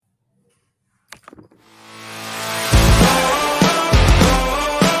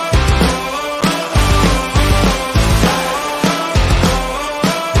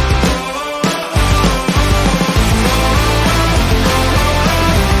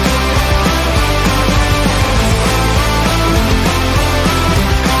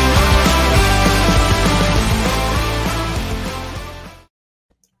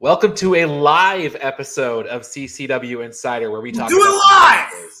Welcome to a live episode of CCW Insider, where we talk live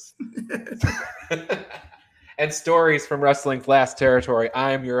and stories from wrestling's last territory.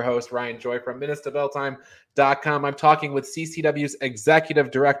 I am your host, Ryan Joy from MinutesToBellTime.com. I'm talking with CCW's Executive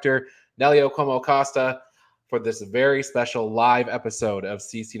Director, Nelio Costa, for this very special live episode of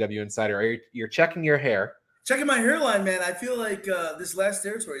CCW Insider. You're checking your hair. Checking my hairline, man. I feel like this last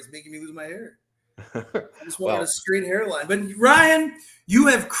territory is making me lose my hair. I just wanted a straight hairline. But Ryan, you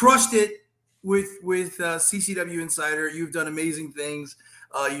have crushed it with CCW Insider. You've done amazing things.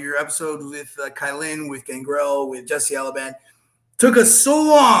 Your episode with Kylin, with Gangrel, with Jesse Alaban took us so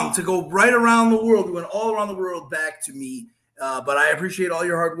long to go right around the world. We went all around the world back to me. But I appreciate all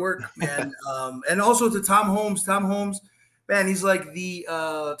your hard work, man. And also to Tom Holmes. Tom Holmes, man, he's like the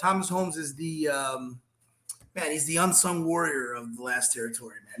Thomas Holmes is the he's the unsung warrior of the last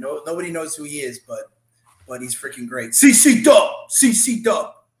territory, man. Nobody knows who he is, but he's freaking great. CC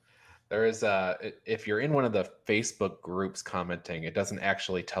Dub. There is if you're in one of the Facebook groups commenting, it doesn't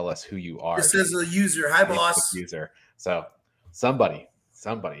actually tell us who you are. It says a user. Hi, Facebook boss. User. So somebody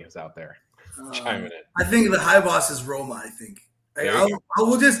is out there chiming in. I think the high boss is Roma. I think.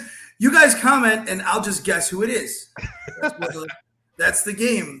 You guys comment, and I'll just guess who it is. That's the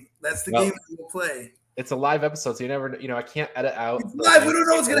game. That's the game that we'll play. It's a live episode, so you never, I can't edit out. It's live. We don't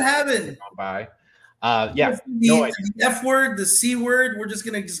know what's going to happen. Bye. The F word, the C word, we're just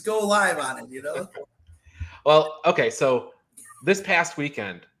going to go live on it, Well, okay, so this past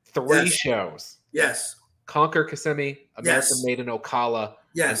weekend, 3 shows. Yes. Conquer Kissimmee, American Made in Ocala,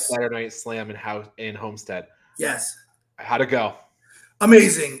 and Saturday Night Slam in Homestead. Yes. How'd it go?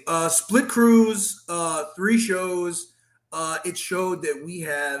 Amazing. Split crews, 3 shows. It showed that we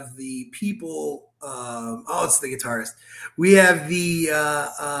have the people. It's the guitarist. We have the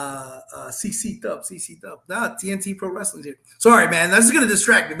CC Dub. TNT Pro Wrestling here. Sorry, man. That's going to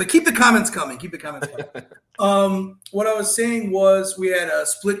distract me. But keep the comments coming. What I was saying was we had a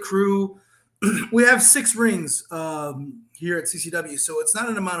split crew. We have 6 rings here at CCW. So it's not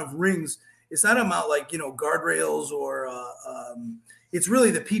an amount of rings. It's not about guardrails or it's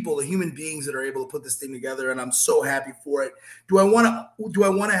really the people, the human beings that are able to put this thing together, and I'm so happy for it. Do I want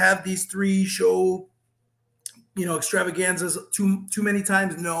to have these 3 show, extravaganzas too many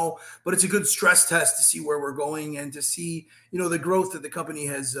times? No, but it's a good stress test to see where we're going and to see, the growth that the company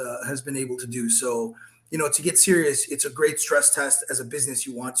has been able to do. So, to get serious, it's a great stress test. As a business,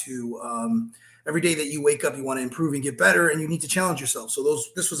 you want to every day that you wake up, you want to improve and get better, and you need to challenge yourself. So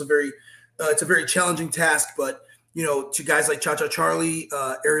this was it's a very challenging task, but to guys like Cha Cha Charlie,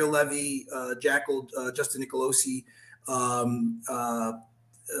 Ariel Levy, Jackal, Justin Nicolosi, all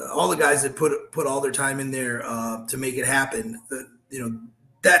the guys that put all their time in there to make it happen.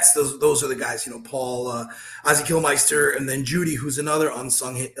 Those are the guys. Paul, Ozzy Killmeister, and then Judy, who's another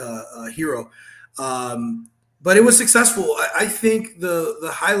unsung hero. But it was successful. I think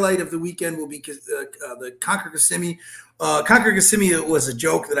the highlight of the weekend will be the Conquer Kissimmee. Conquer Kissimmee was a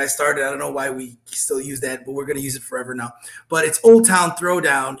joke that I started. I don't know why we still use that, but we're going to use it forever now. But it's Old Town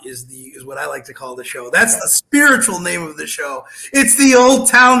Throwdown is what I like to call the show. That's the spiritual name of the show. It's the Old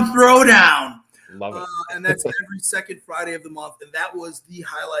Town Throwdown. Love it. And that's every second Friday of the month. And that was the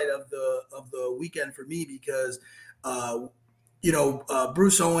highlight of the weekend for me because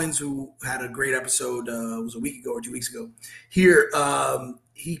Bruce Owens, who had a great episode, it was a week ago or 2 weeks ago here.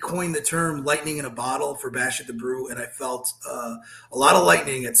 He coined the term lightning in a bottle for Bash at the Brew. And I felt a lot of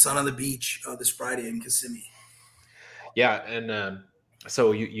lightning at Sun on the Beach this Friday in Kissimmee. Yeah. And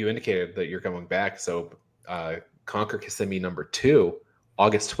so you indicated that you're going back. So Conquer Kissimmee number 2,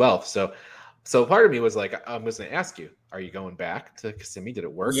 August 12th. So part of me was like, I was going to ask you, are you going back to Kissimmee? Did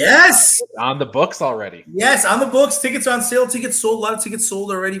it work? Yes. On the books already. Yes, on the books. Tickets on sale. Tickets sold. A lot of tickets sold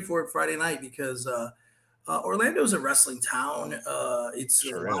already for Friday night because Orlando is a wrestling town. It's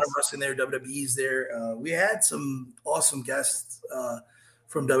a lot of wrestling there. WWE's there. We had some awesome guests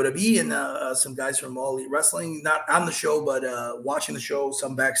from WWE and some guys from All Elite Wrestling, not on the show, but watching the show,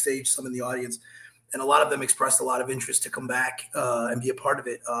 some backstage, some in the audience. And a lot of them expressed a lot of interest to come back and be a part of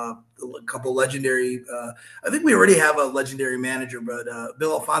it. A couple legendary. I think we already have a legendary manager, but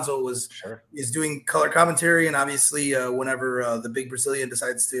Bill Alfonso is doing color commentary, and obviously, whenever the big Brazilian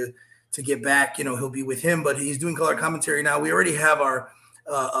decides to get back, he'll be with him. But he's doing color commentary now. We already have our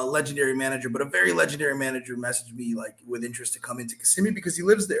a legendary manager, but a very legendary manager messaged me with interest to come into Kissimmee because he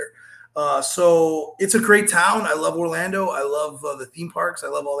lives there. So it's a great town. I love Orlando. I love the theme parks. I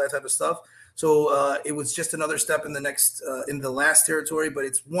love all that type of stuff. So it was just another step in the last territory, but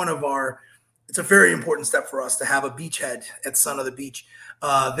it's a very important step for us to have a beachhead at Sun of the Beach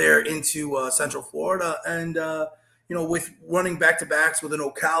there into Central Florida. And, with running back-to-backs with an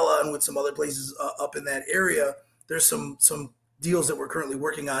Ocala and with some other places up in that area, there's some deals that we're currently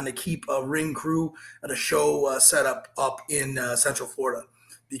working on to keep a ring crew and a show set up in Central Florida,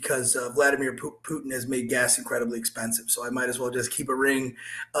 because Vladimir Putin has made gas incredibly expensive. So I might as well just keep a ring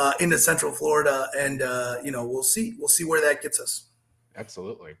into Central Florida, and we'll see where that gets us.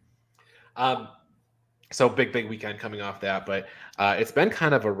 Absolutely. So big weekend coming off that, but it's been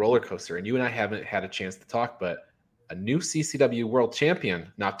kind of a roller coaster, and you and I haven't had a chance to talk, but a new CCW world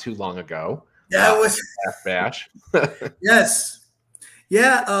champion not too long ago. Yeah, it was Bash. Yes.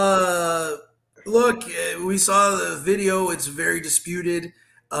 Yeah. Look, we saw the video. It's very disputed.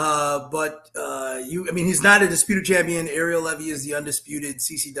 But he's not a disputed champion. Ariel Levy is the undisputed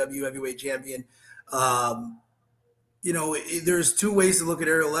CCW heavyweight champion. There's two ways to look at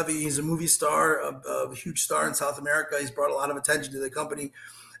Ariel Levy. He's a movie star, a huge star in South America. He's brought a lot of attention to the company.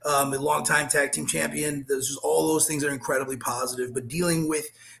 A longtime tag team champion. All those things are incredibly positive. But dealing with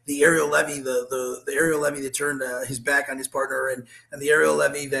the Ariel Levy, the Ariel Levy that turned his back on his partner, and the Ariel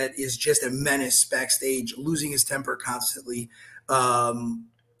Levy that is just a menace backstage, losing his temper constantly.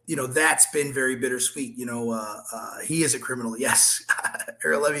 That's been very bittersweet. He is a criminal. Yes,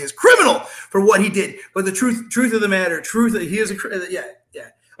 Ariel Levy is criminal for what he did. But the truth of the matter, he is a yeah.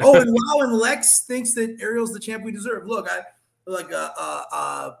 Oh, and wow, and Lex thinks that Ariel's the champ we deserve. Look,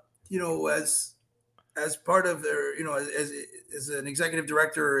 as part of their, as an executive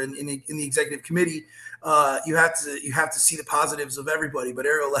director and in the executive committee, you have to see the positives of everybody. But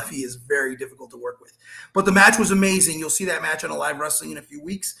Ariel Levy is very difficult to work with. But the match was amazing. You'll see that match on Alive Wrestling in a few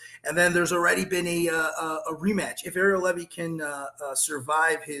weeks, and then there's already been a rematch. If Ariel Levy can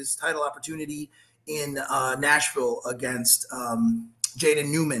survive his title opportunity in Nashville against Jaden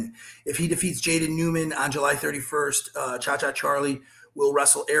Newman, if he defeats Jaden Newman on July 31st, Cha-Cha Charlie will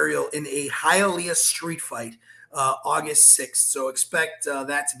wrestle Ariel in a Hialeah street fight August 6th. So expect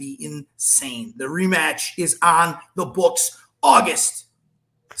that to be insane. The rematch is on the books August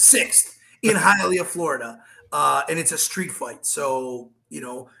 6th in Hialeah, Florida. And it's a street fight. So,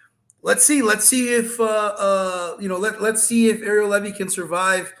 let's see if let's see if Ariel Levy can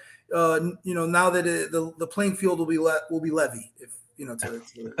survive. Now that the playing field will be Levy. If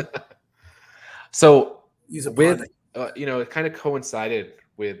so use a with it kind of coincided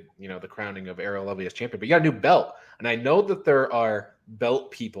with the crowning of Ariel Levy as champion, but you got a new belt, and I know that there are belt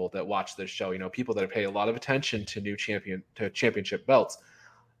people that watch this show. People that pay a lot of attention to championship belts.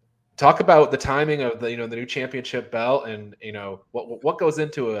 Talk about the timing of the new championship belt, and what goes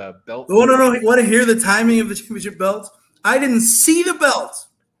into a belt. Oh no! You want to hear the timing of the championship belt? I didn't see the belt.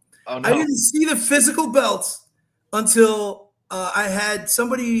 Oh no! I didn't see the physical belt until I had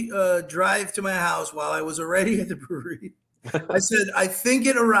somebody drive to my house while I was already at the brewery. I said, I think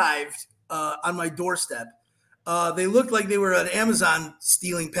it arrived on my doorstep. They looked like they were an Amazon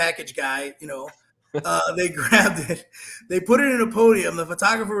stealing package guy. They grabbed it. They put it in a podium. The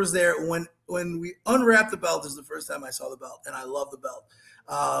photographer was there. When we unwrapped the belt is the first time I saw the belt, and I love the belt.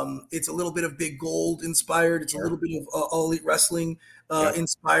 It's a little bit of Big Gold inspired. It's a little bit of All Elite Wrestling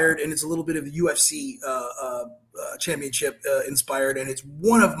inspired, and it's a little bit of UFC championship inspired. And it's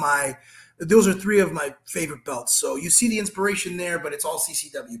those are three of my favorite belts. So you see the inspiration there, but it's all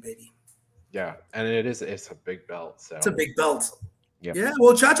CCW, baby. Yeah, and it's a big belt. So it's a big belt. Yeah. Yeah.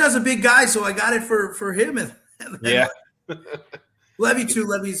 Well, Cha-Cha's a big guy, so I got it for him. And Levy too.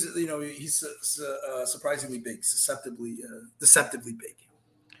 Levy's, he's surprisingly big, deceptively big.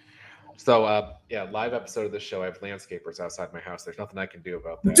 So, live episode of this show. I have landscapers outside my house. There's nothing I can do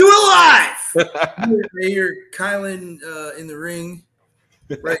about that. Do it live! They hear Kylan in the ring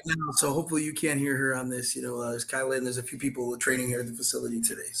right now, so hopefully you can't hear her on this. There's Kylan. There's a few people training here at the facility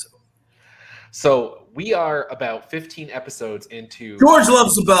today. So we are about 15 episodes into. George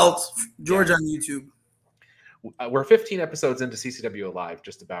loves the belt. George on YouTube. We're 15 episodes into CCW Alive,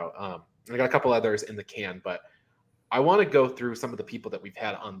 just about. I got a couple others in the can, but I want to go through some of the people that we've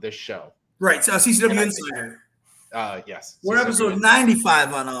had on this show. Right. So CCW Insider. Yes. We're episode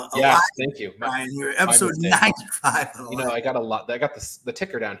 95 on a yeah, live. Thank you. Ryan, you're episode 95 on a live. I got a lot. I got the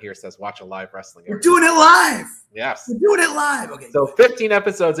ticker down here says watch a live wrestling. We're doing it live. Yes. We're doing it live. Okay. So 15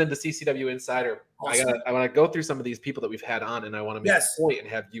 episodes into CCW Insider. Awesome. I want to go through some of these people that we've had on, and I want to make a point and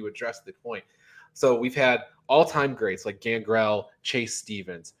have you address the point. So we've had all-time greats like Gangrel, Chase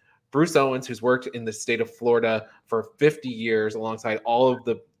Stevens, Bruce Owens, who's worked in the state of Florida for 50 years alongside all of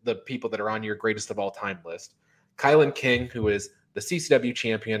the people that are on your greatest of all time list. Kylan King, who is the CCW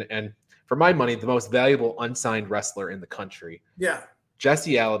champion and, for my money, the most valuable unsigned wrestler in the country. Yeah.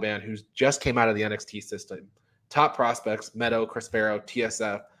 Jesse Alaban, who just came out of the NXT system. Top prospects, Meadow, Chris Farrow,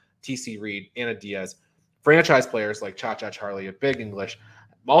 TSF, TC Reed, Anna Diaz. franchise players like Cha Cha Charlie and Big English,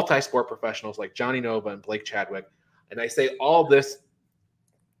 multi-sport professionals like Johnny Nova and Blake Chadwick. And I say all this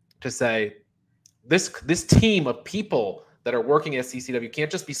to say this team of people that are working at CCW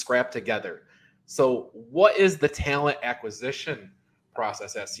can't just be scrapped together. So what is the talent acquisition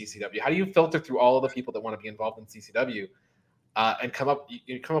process at CCW? How do you filter through all of the people that want to be involved in CCW and come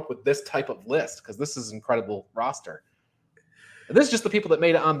up with this type of list? Because this is an incredible roster. And this is just the people that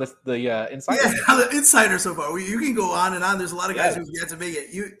made it on the Insider. Yeah, the Insider so far. You can go on and on. There's a lot of guys who yet to make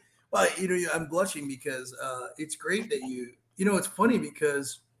it. I'm blushing because it's great that it's funny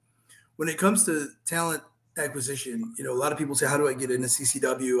because when it comes to talent acquisition, a lot of people say, how do I get into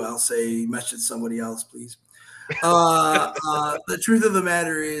CCW? I'll say, message somebody else, please. The truth of the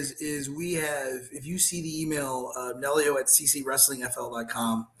matter is we have, if you see the email, Nelio at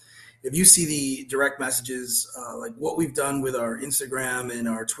ccwrestlingfl.com, if you see the direct messages, like what we've done with our Instagram and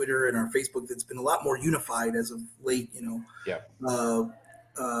our Twitter and our Facebook, that's been a lot more unified as of late, Yeah.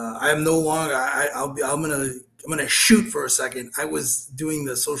 I am no longer, I'm going to shoot for a second. I was doing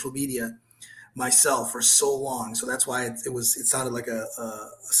the social media myself for so long, so that's why it sounded like a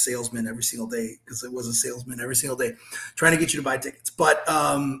salesman every single day, because it was a salesman every single day trying to get you to buy tickets. But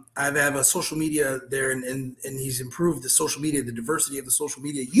I have a social media there, and he's improved the social media, the diversity of the social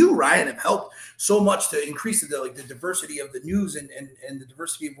media. You, Ryan, have helped so much to increase the diversity of the news and the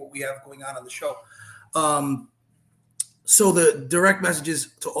diversity of what we have going on the show. So the direct messages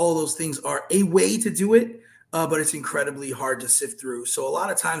to all those things are a way to do it. But it's incredibly hard to sift through. So a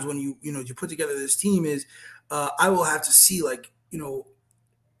lot of times when you put together this team is I will have to see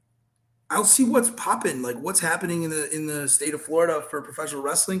I'll see what's popping, like what's happening in the state of Florida for professional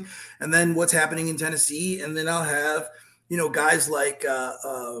wrestling, and then what's happening in Tennessee, and then I'll have guys like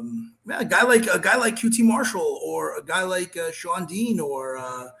a guy like QT Marshall, or a guy like Sean Dean, or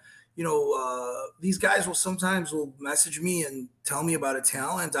these guys will sometimes message me and tell me about a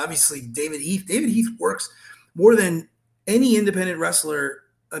talent. Obviously, David Heath works more than any independent wrestler.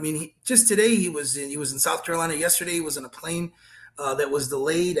 I mean, just today he was in South Carolina. Yesterday he was in a plane that was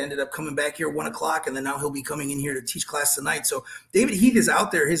delayed, ended up coming back here 1:00, and then now he'll be coming in here to teach class tonight. So David Heath is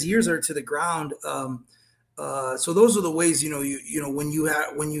out there. His ears are to the ground. So those are the ways,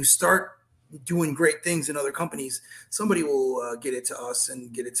 when you start doing great things in other companies, somebody will get it to us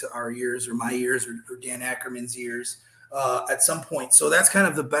and get it to our ears, or my ears, or Dan Ackerman's ears at some point. So that's kind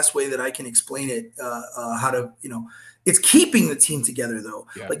of the best way that I can explain it, how to, it's keeping the team together though.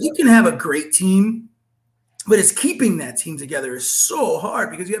 Yeah. Like you can have a great team, but it's keeping that team together is so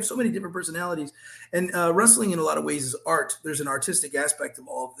hard because you have so many different personalities, and wrestling in a lot of ways is art. There's an artistic aspect of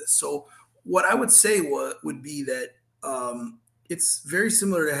all of this. So what I would say would be that it's very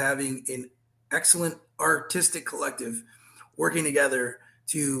similar to having an excellent artistic collective working together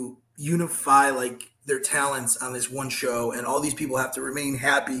to unify their talents on this one show, and all these people have to remain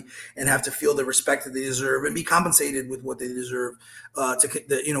happy and have to feel the respect that they deserve and be compensated with what they deserve,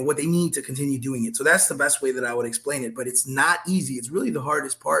 what they need to continue doing it. So that's the best way that I would explain it, but it's not easy. It's really the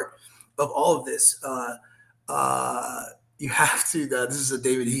hardest part of all of this. You have to, this is a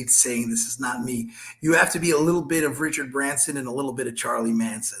David Heath saying, this is not me. You have to be a little bit of Richard Branson and a little bit of Charlie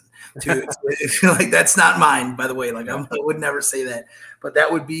Manson to feel like that's not mine, by the way. I would never say that, but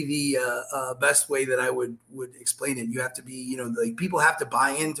that would be the best way that I would explain it. You have to be, people have to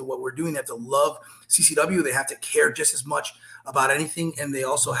buy into what we're doing. They have to love CCW. They have to care just as much about anything. And they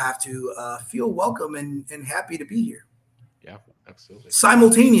also have to feel welcome and happy to be here. Yeah, absolutely.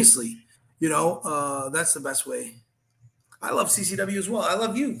 Simultaneously, that's the best way. I love CCW as well. I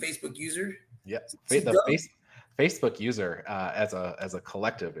love you, Facebook user. Yeah, the Facebook user as a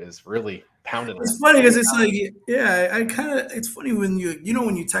collective is really pounding. It's funny because it's it's funny when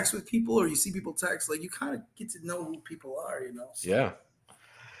when you text with people or you see people text, you kind of get to know who people are, So. Yeah.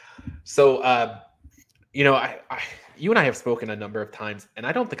 So, you and I have spoken a number of times, and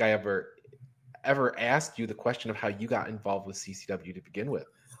I don't think I ever asked you the question of how you got involved with CCW to begin with.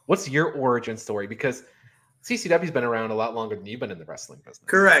 What's your origin story? Because CCW's been around a lot longer than you've been in the wrestling business.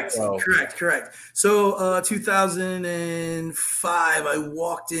 Correct. So 2005, I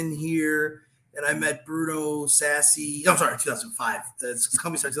walked in here and I met Bruno Sassy. I'm sorry, 2005. It's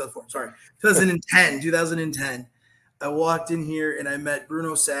company started 2004. Sorry, 2010. I walked in here and I met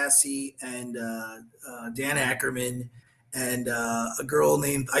Bruno Sassy and Dan Ackerman and a girl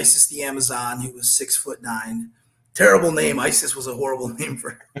named Isis the Amazon who was 6'9". Terrible name. Isis was a horrible name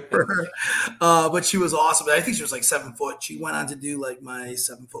for her. But she was awesome. I think she was 7 foot. She went on to do My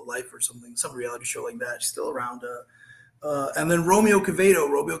 7 Foot Life or something, some reality show like that. She's still around. And then Romeo Cavedo.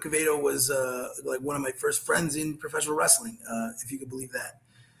 Romeo Cavedo was one of my first friends in professional wrestling, if you could believe that.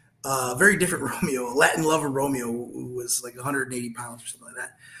 very different Romeo, Latin lover Romeo, who was like 180 pounds or something like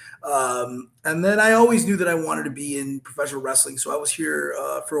that. And then I always knew that I wanted to be in professional wrestling. So I was here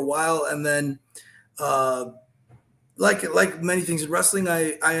for a while. And then like many things in wrestling,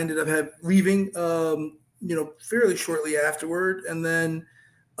 I ended up leaving, fairly shortly afterward. And then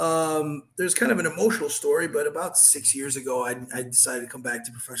there's kind of an emotional story, but about 6 years ago, I decided to come back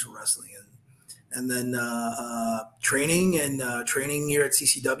to professional wrestling and then training here at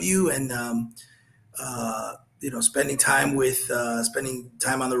CCW and spending time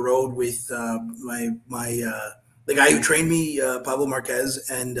on the road with the guy who trained me, Pablo Marquez,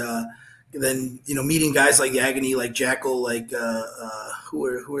 and then meeting guys like Agony, like Jackal, like who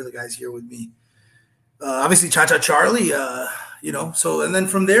are the guys here with me? Obviously, Cha Cha Charlie. So and then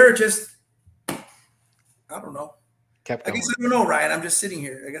from there, it just I don't know. I guess I don't know, Ryan. I'm just sitting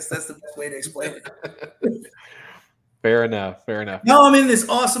here. I guess that's the best way to explain it. Fair enough. No, I'm in this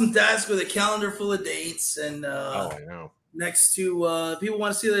awesome desk with a calendar full of dates, and I know. Next to people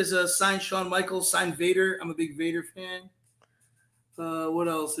want to see there's a signed Shawn Michaels, signed Vader. I'm a big Vader fan. What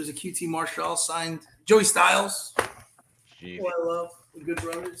else? There's a QT Marshall signed Joey Styles. Jeez. Who I love. The Good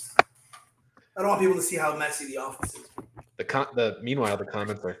Brothers. I don't want people to see how messy the office is. Meanwhile, the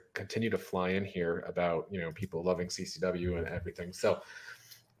comments continue to fly in here about people loving CCW and everything. So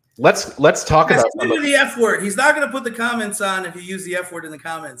let's talk about the F word. He's not going to put the comments on if you use the F word in the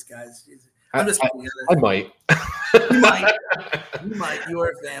comments, guys. I'm just kidding. I might. You might. You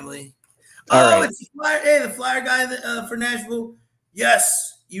are a family. Right. It's the flyer. Hey, the flyer guy for Nashville.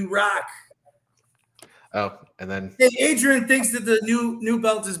 Yes, you rock. Oh, and then Adrian thinks that the new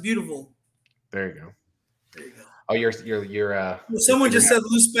belt is beautiful. There you go. Oh, you're someone just said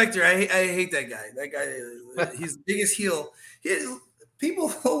Lou Spector. I hate that guy. That guy, he's the biggest heel.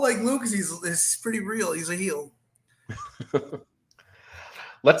 People like Lou because he's pretty real. He's a heel.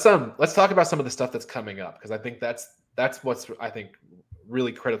 Let's talk about some of the stuff that's coming up because I think that's what's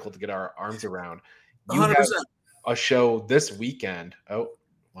really critical to get our arms around. You 100%. Have a show this weekend. Oh,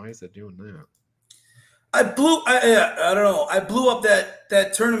 why is it doing that? I don't know. I blew up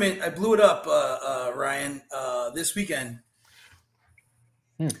that tournament. I blew it up, Ryan, this weekend.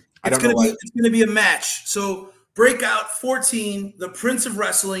 It's gonna be a match. So Breakout 14, the Prince of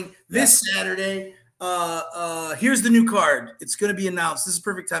Wrestling, this Saturday. Here's the new card. It's gonna be announced. This is the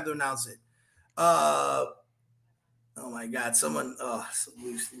perfect time to announce it. Oh my God! Someone,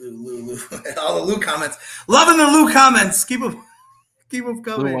 Lou, all the Lou comments. Loving the Lou comments. Keep them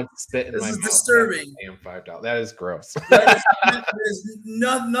coming. This is disturbing. $5. That is gross. That is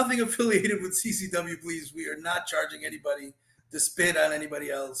nothing affiliated with CCW, please. We are not charging anybody to spit on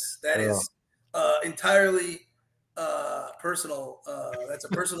anybody else. That is entirely personal. That's a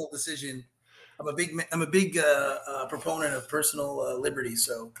personal decision. I'm a big proponent of personal liberty.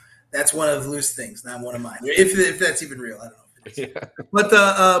 So that's one of Lou's things, not one of mine. If that's even real, I don't know. Yeah. But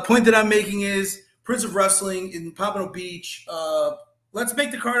the point that I'm making is Prince of Wrestling in Pompano Beach. Let's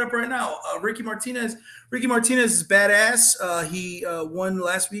make the card up right now. Ricky Martinez is badass. He won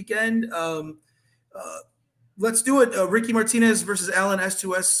last weekend. Let's do it. Ricky Martinez versus Alan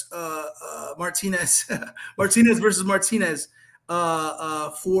S2S Martinez. Martinez versus Martinez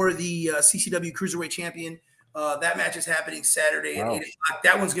for the CCW Cruiserweight Champion. That match is happening Saturday at 8 o'clock.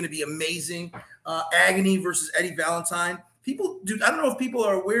 That one's going to be amazing. Agony versus Eddie Valentine. People, dude, I don't know if people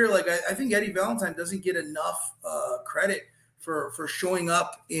are aware. Like, I think Eddie Valentine doesn't get enough credit for showing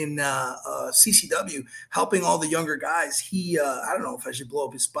up in CCW, helping all the younger guys. He, I don't know if I should blow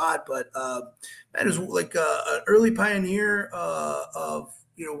up his spot, but man is like an early pioneer of,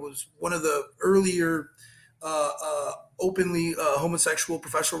 was one of the earlier openly homosexual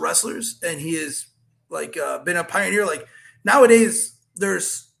professional wrestlers, and he has like been a pioneer. Like nowadays,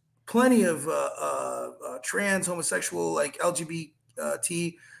 there's plenty of trans, homosexual, like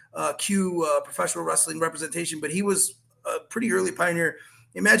LGBTQ professional wrestling representation, but he was a pretty early pioneer.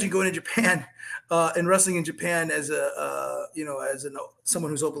 Imagine going to Japan and wrestling in Japan as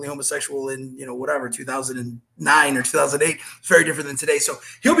someone who's openly homosexual in 2009 or 2008. It's very different than today. So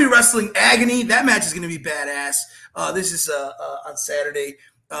he'll be wrestling Agony. That match is going to be badass. This is on Saturday.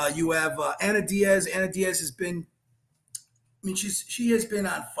 You have Anna Diaz. Anna Diaz has been, she has been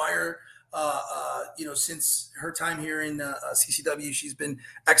on fire. Since her time here in CCW, she's been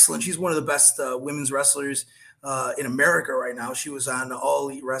excellent. She's one of the best women's wrestlers in America right now. She was on All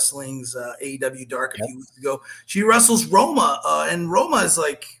Elite Wrestling's AEW Dark a few weeks ago. She wrestles Roma, and Roma is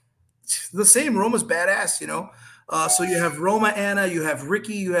like the same. Roma's badass, So you have Roma, Anna, you have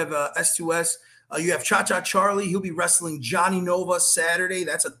Ricky, you have S2S. You have Cha-Cha Charlie. He'll be wrestling Johnny Nova Saturday.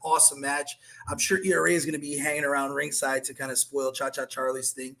 That's an awesome match. I'm sure ERA is going to be hanging around ringside to kind of spoil Cha-Cha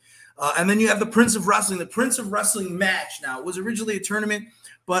Charlie's thing. And then you have the Prince of Wrestling. The Prince of Wrestling match now was originally a tournament,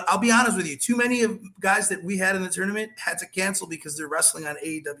 but I'll be honest with you, too many of guys that we had in the tournament had to cancel because they're wrestling on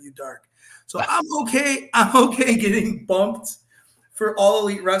AEW Dark. So I'm okay. I'm okay getting bumped for All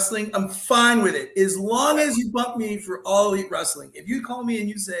Elite Wrestling. I'm fine with it as long as you bump me for All Elite Wrestling. If you call me and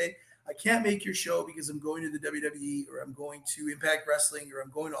you say, I can't make your show because I'm going to the WWE or I'm going to Impact Wrestling or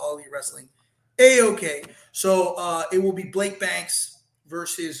I'm going to All Elite Wrestling, A-okay. So it will be Blake Banks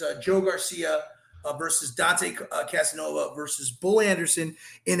versus Joe Garcia versus Dante Casanova versus Bull Anderson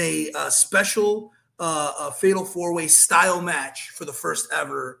in a special fatal four-way style match for the first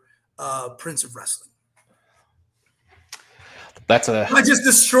ever Prince of Wrestling. I just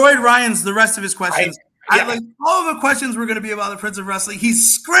destroyed the rest of his questions. Like all of the questions were going to be about the Prince of Wrestling.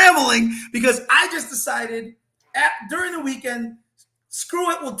 He's scrambling because I just decided during the weekend,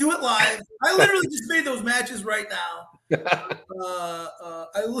 screw it, we'll do it live. I literally just made those matches right now.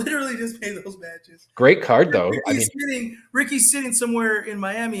 I literally just made those matches. Great card, though. Ricky's sitting somewhere in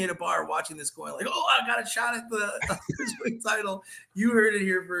Miami at a bar watching this going like, oh, I got a shot at the title. You heard it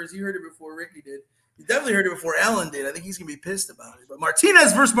here first. You heard it before Ricky did. You definitely heard it before Alan did. I think he's going to be pissed about it. But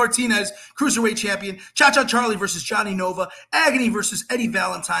Martinez versus Martinez, Cruiserweight Champion. Cha-Cha Charlie versus Johnny Nova. Agony versus Eddie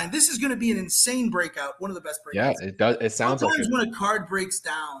Valentine. This is going to be an insane breakout. One of the best breakouts. Yeah, it does. It sounds Sometimes like when a card breaks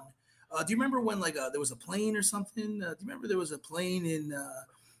down. Do you remember when there was a plane or something? Do you remember there was a plane in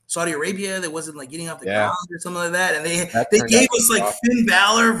Saudi Arabia that wasn't like getting off the ground or something like that? And they gave us like Finn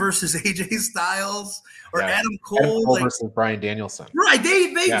Balor versus AJ Styles or Adam Cole versus Bryan Danielson. Right.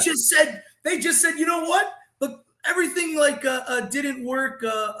 They just said, you know what? Look, everything didn't work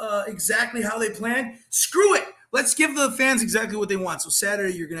exactly how they planned. Screw it. Let's give the fans exactly what they want. So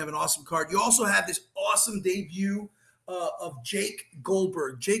Saturday, you're going to have an awesome card. You also have this awesome debut of Jake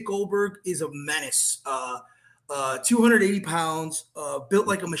Goldberg. Jake Goldberg is a menace. 280 pounds, built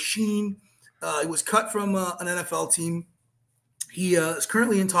like a machine. He was cut from an NFL team. He is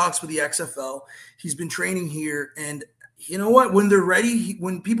currently in talks with the XFL. He's been training here, and you know what? When they're ready,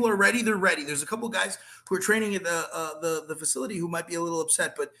 when people are ready, they're ready. There's a couple of guys who are training at the facility who might be a little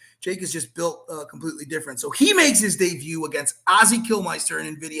upset, but Jake is just built completely different. So he makes his debut against Ozzy Killmeister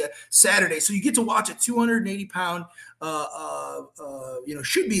in NVIDIA Saturday. So you get to watch a 280-pound,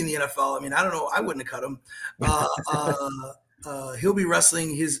 should be in the NFL. I mean, I don't know. I wouldn't have cut him. He'll be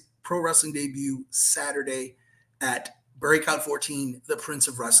wrestling his pro wrestling debut Saturday at Breakout 14, the Prince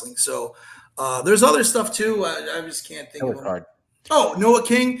of Wrestling. So there's other stuff too. I just can't think of it. Oh, Noah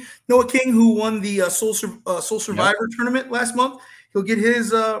King, who won the Soul Survivor tournament last month. He'll get his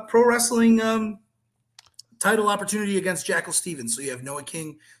pro wrestling title opportunity against Jackal Stevens. So you have Noah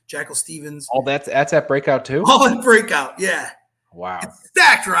King, Jackal Stevens. Oh, that's at Breakout too? All at Breakout, yeah. Wow. It's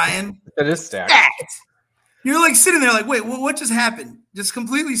stacked, Ryan. It is stacked. You're like sitting there like, wait, what just happened? Just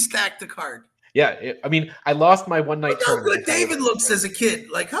completely stacked the card. Yeah, I lost my one night. Look how good David looks as a kid.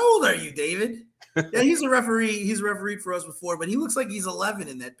 Like, how old are you, David? Yeah, he's a referee. He's refereed for us before, but he looks like he's 11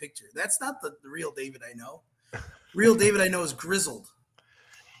 in that picture. That's not the real David I know. Real David I know is grizzled.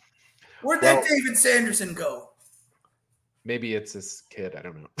 Where'd that David Sanderson go? Maybe it's his kid. I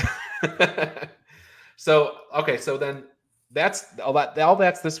don't know. So then that's all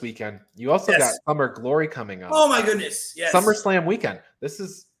that's this weekend. You also got Summer Glory coming up. Oh my goodness. Yes. SummerSlam weekend. This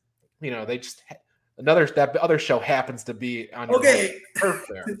is, they just that other show happens to be on your turf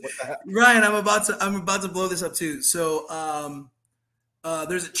there. What the heck? Ryan, I'm about to blow this up too. So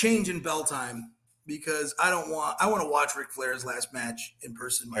there's a change in bell time because I want to watch Ric Flair's last match in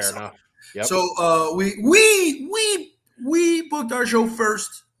person myself. Fair enough. Yep. So we booked our show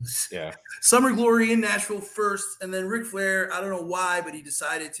first. Yeah. Summer Glory in Nashville first, and then Ric Flair, I don't know why, but he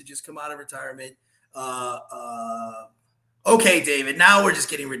decided to just come out of retirement. Okay, David, now we're just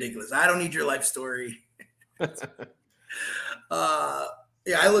getting ridiculous. I don't need your life story. I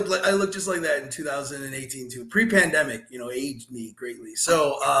look just like that in 2018 too. Pre-pandemic, aged me greatly.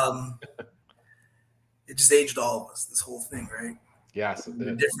 So it just aged all of us, this whole thing, right? Yes. A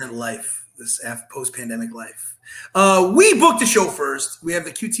different life, this post-pandemic life. We booked a show first. We have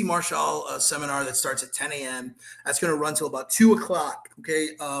the QT Marshall seminar that starts at 10 a.m. That's going to run till about 2 o'clock. Okay.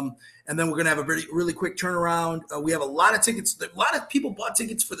 And then we're going to have a really, really quick turnaround. We have a lot of tickets. A lot of people bought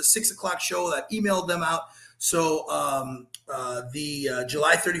tickets for the 6 o'clock show. I've emailed them out. So the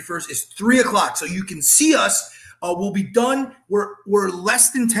July 31st is 3 o'clock. So you can see us. We'll be done. We're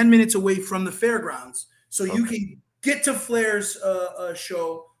less than 10 minutes away from the fairgrounds. So you can get to Flair's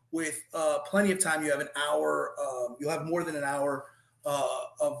show with plenty of time. You have an hour. You'll have more than an hour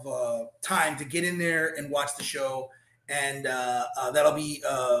time to get in there and watch the show. And that'll be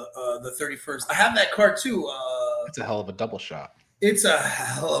the 31st. I have that card too. It's a hell of a double shot. It's a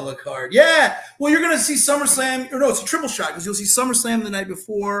hell of a card. Yeah. Well, you're going to see SummerSlam. Or no, it's a triple shot because you'll see SummerSlam the night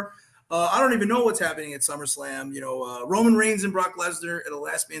before. I don't even know what's happening at SummerSlam. Roman Reigns and Brock Lesnar at a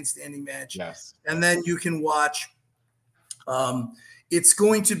last man standing match. Yes. And then you can watch. It's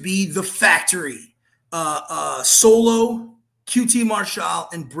going to be The Factory. Solo, QT Marshall,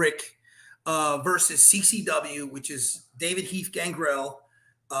 and Brick versus CCW, which is David Heath Gangrel,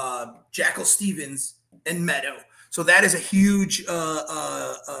 Jackal Stevens, and Meadow. So that is a huge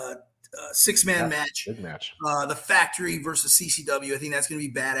 6-man match. Big match. The Factory versus CCW. I think that's going to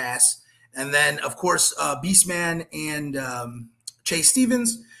be badass. And then, of course, Beastman and Chase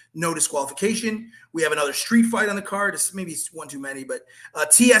Stevens. No disqualification. We have another street fight on the card. Maybe it's one too many, but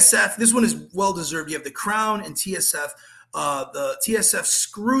TSF. This one is well deserved. You have the Crown and TSF. The TSF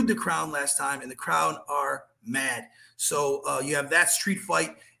screwed the Crown last time, and the Crown are mad. So you have that street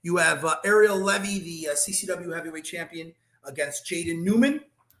fight. You have Ariel Levy, the CCW heavyweight champion, against Jaden Newman,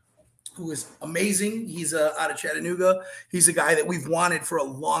 who is amazing. He's out of Chattanooga. He's a guy that we've wanted for a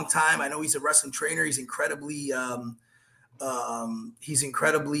long time. I know he's a wrestling trainer. He's incredibly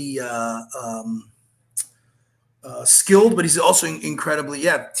skilled, but he's also incredibly,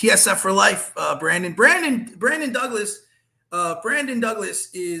 TSF for life. Brandon Douglas. Brandon Douglas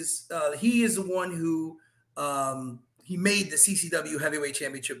is he is the one who he made the CCW heavyweight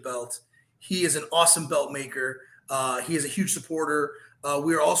championship belt. He is an awesome belt maker. He is a huge supporter.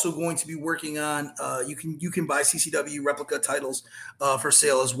 We are also going to be working on you can buy CCW replica titles for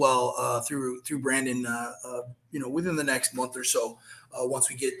sale as well through Brandon within the next month or so once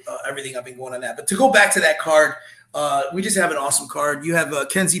we get everything up and going on that. But to go back to that card, we just have an awesome card. You have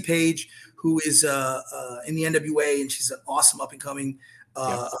Kenzie Page, who is in the NWA, and she's an awesome up and coming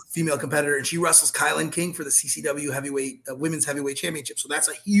female competitor, and she wrestles Kylan King for the CCW heavyweight women's heavyweight championship. So that's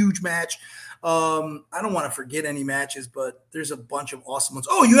a huge match. I don't want to forget any matches, but there's a bunch of awesome ones.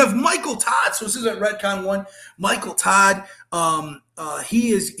 Oh, you have Michael Todd. So this is at Redcon 1. Michael Todd,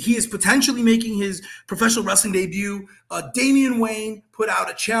 he is potentially making his professional wrestling debut. Damian Wayne put out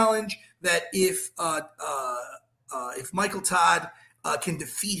a challenge that if Michael Todd can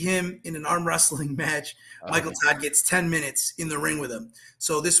defeat him in an arm wrestling match, Michael Todd gets 10 minutes in the ring with him.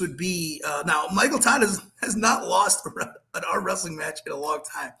 So this would be now Michael Todd has not lost an arm wrestling match in a long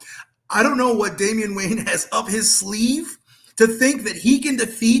time. I don't know what Damian Wayne has up his sleeve to think that he can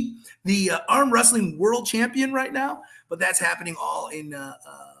defeat the arm wrestling world champion right now, but that's happening all in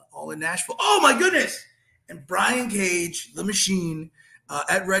Nashville. Oh my goodness! And Brian Cage, the Machine,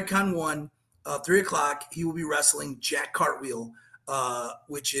 at Redcon 1, 3:00, he will be wrestling Jack Cartwheel,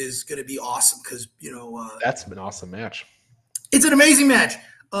 which is going to be awesome because that's an awesome match. It's an amazing match.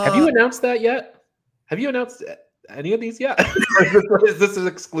 Have you announced that yet? Have you announced any of these yet? Is this an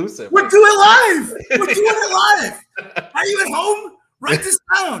exclusive? We're doing it live. Are you at home? Write this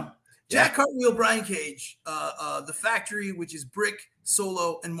down. Jack Cartwheel, Brian Cage, The Factory, which is Brick,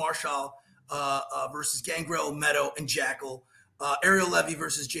 Solo, and Marshall versus Gangrel, Meadow, and Jackal. Ariel Levy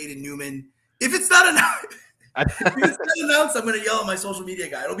versus Jaden Newman. If it's not announced, I'm going to yell at my social media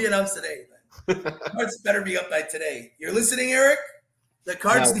guy. It'll be announced today. Cards better be up by today. You're listening, Eric? The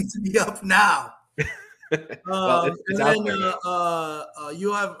cards need to be up now. Well, it's out there.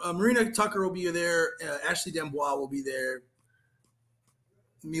 You have Marina Tucker will be there. Ashley Dembois will be there.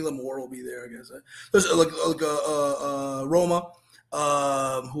 Mila Moore will be there, I guess. There's Roma.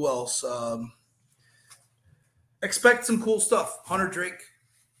 Who else? Expect some cool stuff. Hunter Drake.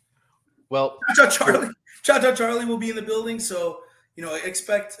 Well, Cha-Cha Charlie will be in the building, so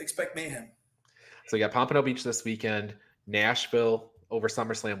expect mayhem. So you got Pompano Beach this weekend, Nashville over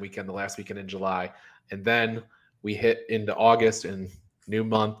SummerSlam weekend, the last weekend in July, and then we hit into August and new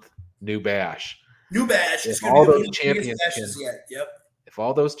month, new bash. New bash. If all those champions if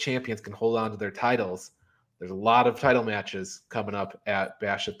all those champions can hold on to their titles, there's a lot of title matches coming up at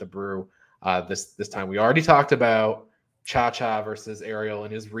Bash at the Brew. This time we already talked about Cha-Cha versus Ariel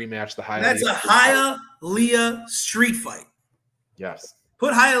in his rematch. That's a Hialeah street fight. Yes.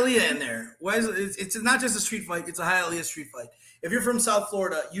 Put Hialeah in there. Why is it? It's not just a street fight. It's a Hialeah street fight. If you're from South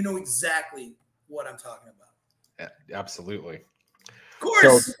Florida, you know exactly what I'm talking about. Yeah, absolutely. Of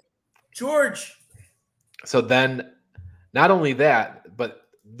course. So, George. So then not only that, but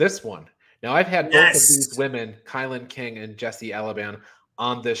this one. Now I've had both of these women, Kylan King and Jessie Alaban,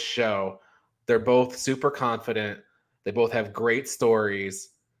 on this show. They're both super confident. They both have great stories,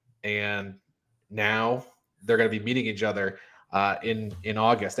 and now they're going to be meeting each other. in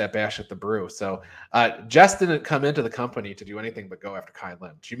August at Bash at the Brew. So Jess didn't come into the company to do anything but go after Kai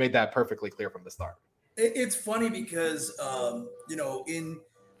Lynn. She made that perfectly clear from the start. It's funny because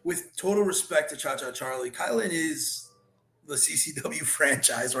with total respect to Cha Cha Charlie, Kai Lynn is the CCW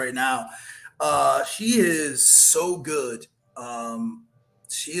franchise right now. She is so good.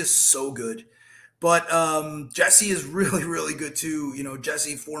 She is so good. But Jesse is really, really good too.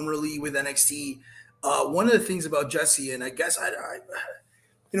 Jesse formerly with NXT. One of the things about Jesse, and I guess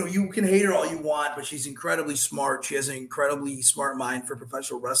you can hate her all you want, but she's incredibly smart. She has an incredibly smart mind for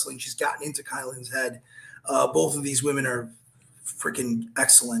professional wrestling. She's gotten into Kylan's head. Both of these women are freaking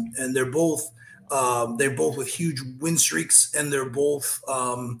excellent, and they're both with huge win streaks, and they're both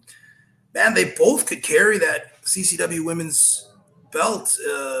they both could carry that CCW women's belt,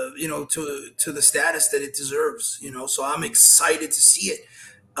 to the status that it deserves. So I'm excited to see it.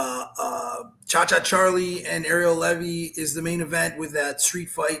 Cha Cha Charlie and Ariel Levy is the main event with that street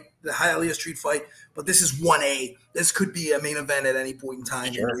fight, the Hialeah street fight. But this is 1A. This could be a main event at any point in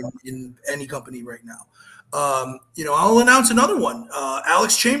time in any company right now. I'll announce another one.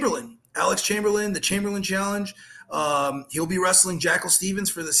 Alex Chamberlain, the Chamberlain Challenge. He'll be wrestling Jackal Stevens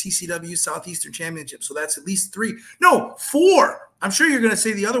for the CCW Southeastern Championship. So that's at least 4. I'm sure you're going to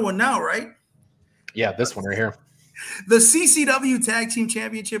say the other one now, right? Yeah, this one right here. The CCW Tag Team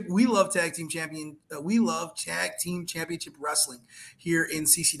Championship. We love tag team championship wrestling here in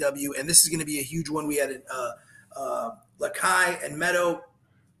CCW, and this is going to be a huge one. We had Lakai and Meadow,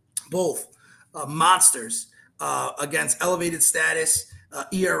 both monsters, against Elevated Status,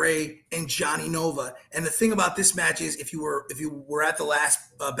 ERA, and Johnny Nova. And the thing about this match is, if you were at the last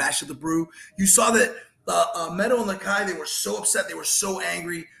Bash of the Brew, you saw that Meadow and Lakai, they were so upset, they were so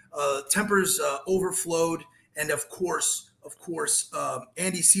angry, tempers overflowed. And of course,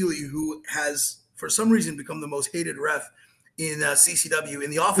 Andy Seeley, who has for some reason become the most hated ref in CCW in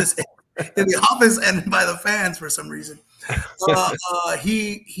the office, and by the fans for some reason,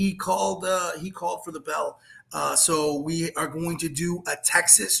 he called for the bell. So we are going to do a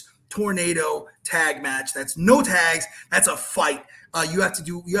Texas Tornado tag match. That's no tags. That's a fight. You have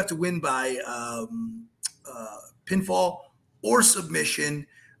to win by pinfall or submission.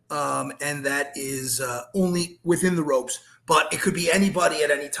 And that is only within the ropes, but it could be anybody at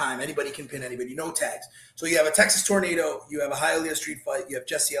any time. Anybody can pin anybody, no tags. So you have a Texas Tornado, you have a Hialeah street fight, you have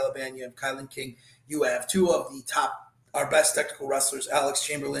Jesse Alabama, you have Kylan King, you have two of the top, our best technical wrestlers, Alex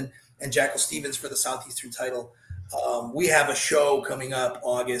Chamberlain and Jackal Stevens for the Southeastern title. We have a show coming up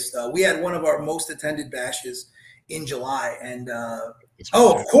August. We had one of our most attended bashes in July. And, of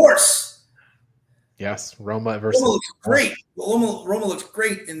course. Yes, Roma versus Roma looks great. Roma looks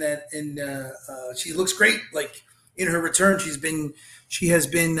great in that, and she looks great. Like in her return, she has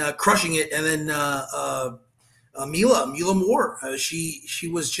been crushing it. And then Mila Moore,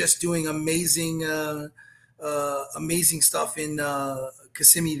 she was just doing amazing stuff in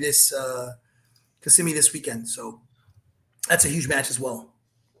Kissimmee this weekend. So that's a huge match as well.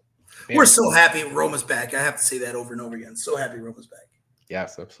 Man. We're so happy Roma's back. I have to say that over and over again. So happy Roma's back.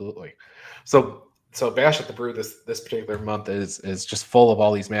 Yes, absolutely. So Bash at the Brew this particular month is just full of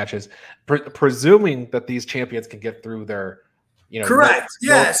all these matches, presuming that these champions can get through their, correct.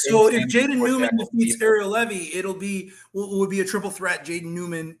 So if Jaden Newman defeats Ariel Levy, would be a triple threat: Jaden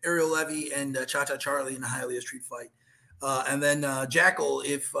Newman, Ariel Levy, and Cha Cha Charlie in the Hialeah street fight. And then Jackal,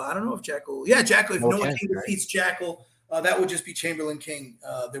 if I don't know if Jackal, if no one defeats Jackal, that would just be Chamberlain King.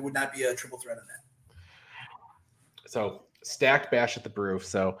 There would not be a triple threat on that. So stacked Bash at the Brew.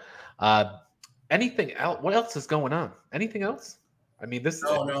 So. Anything else? What else is going on? Anything else? I mean,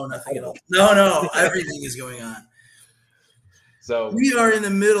 No, nothing else. No, everything is going on. So we are in the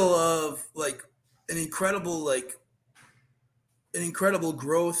middle of an incredible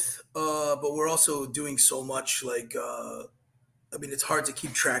growth, but we're also doing so much. It's hard to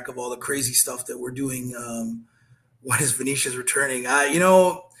keep track of all the crazy stuff that we're doing. When is Venetia's returning?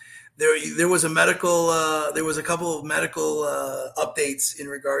 There was a couple of medical updates in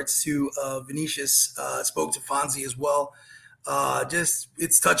regards to Venetia's. Spoke to Fonzie as well.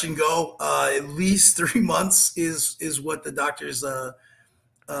 It's touch and go. At least 3 months is what the doctors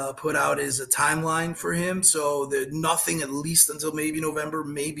put out as a timeline for him. So there's nothing at least until maybe November,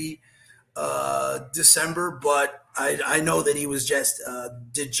 maybe December. But I know that he was just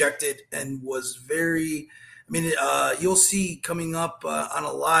dejected and was very. You'll see coming up on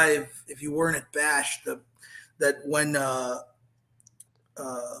a live, if you weren't at Bash, that when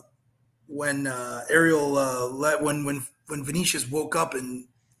Ariel when Venetia's woke up and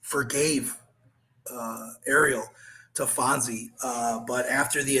forgave Ariel Fonzie. But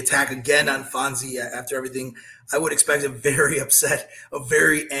after the attack again on Fonzie, after everything, I would expect a very upset, a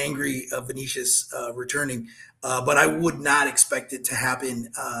very angry Vinicius returning. But I would not expect it to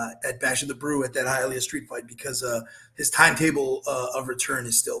happen at Bash of the Brew at that Hialeah street fight because his timetable of return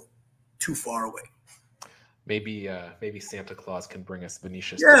is still too far away. Maybe Santa Claus can bring us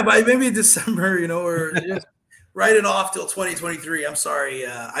Vinicius. Yeah, by maybe December, or just write it off till 2023. I'm sorry,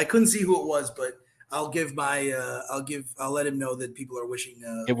 I couldn't see who it was, but I'll give I'll let him know that people are wishing.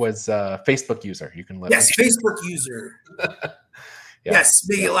 It was Facebook user. You can let. Yes, Facebook user. Yeah. Yes,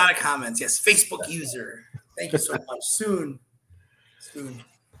 making a lot of comments. Yes, Facebook user. Thank you so much. Soon.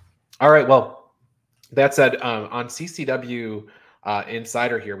 All right. Well, that said, on CCW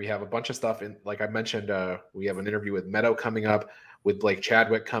Insider here, we have a bunch of stuff. And like I mentioned, we have an interview with Meadow coming up, with Blake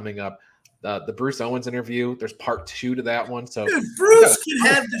Chadwick coming up. The Bruce Owens interview, there's part 2 to that one. So dude, Bruce can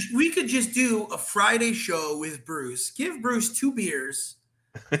have we could just do a Friday show with Bruce. Give Bruce 2 beers,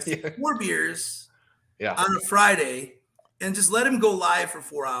 4 beers on a Friday, and just let him go live for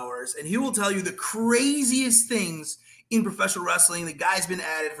 4 hours, and he will tell you the craziest things in professional wrestling. The guy's been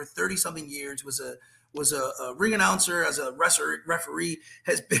at it for 30-something years, was a ring announcer, as a referee,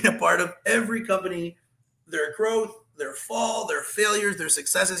 has been a part of every company, their growth, their fall, their failures, their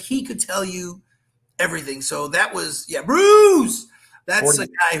successes. He could tell you everything. So that was, Bruce. That's a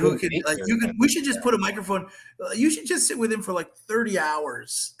guy who could, we should just put a microphone. You should just sit with him for like 30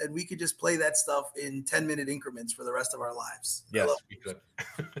 hours and we could just play that stuff in 10-minute increments for the rest of our lives. Yes, we could.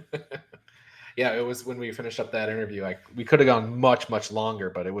 Yeah, it was when we finished up that interview. We could have gone much, much longer,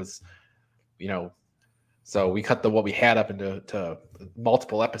 but it was, so we cut what we had up into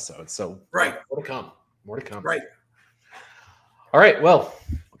multiple episodes. So right. More to come. Right. All right. Well,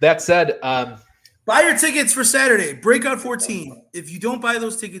 that said, buy your tickets for Saturday, Breakout 14. If you don't buy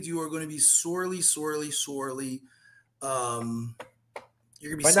those tickets, you are going to be sorely. You're going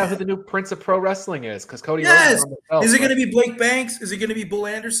to be find out who the new Prince of Pro Wrestling is, because Cody. Yes. Is it going to be Blake Banks? Is it going to be Bull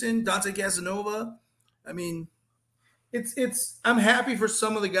Anderson, Dante Casanova? I mean, I'm happy for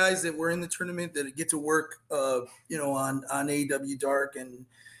some of the guys that were in the tournament that get to work, on AEW Dark and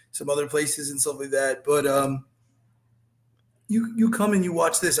some other places and stuff like that. But you come and you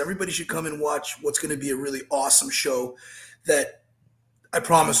watch this. Everybody should come and watch what's going to be a really awesome show that I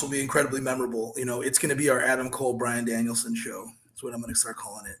promise will be incredibly memorable. It's going to be our Adam Cole, Bryan Danielson show. That's what I'm going to start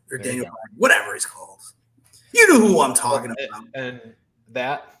calling it. Or Daniel Bryan, whatever he's called. You know who I'm talking about. And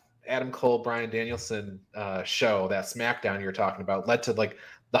that Adam Cole, Bryan Danielson show, that SmackDown you're talking about, led to like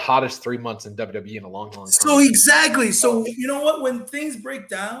the hottest 3 months in WWE in a long, long time. So exactly. So you know what? When things break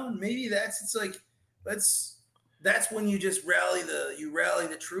down, maybe that's when you just rally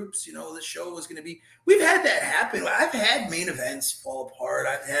the troops. The show was going to be. We've had that happen. I've had main events fall apart.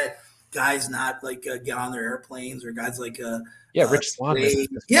 I've had guys not get on their airplanes, or guys like Rich Swann.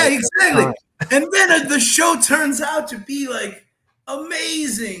 Yeah, exactly. And then the show turns out to be like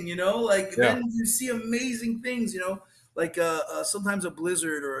amazing. Then you see amazing things. Sometimes a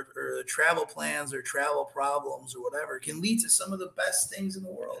blizzard or travel plans or travel problems or whatever can lead to some of the best things in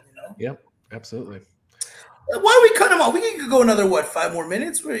the world. Yep, absolutely. Why don't we cut them off? We can go another 5 more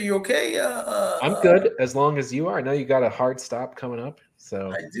minutes. Are you okay? I'm good as long as you are. I know you got a hard stop coming up.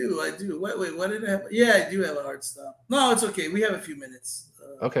 So I do. Wait, what did I have? Yeah, I do have a hard stop. No, it's okay. We have a few minutes.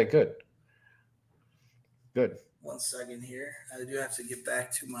 Okay, good. 1 second here. I do have to get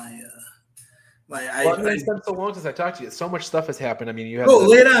back to my. It's been so long since I talked to you. So much stuff has happened. I mean, you have.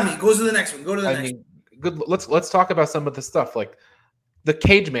 Lay it on me. Go to the next one. Good. Let's talk about some of the stuff, like the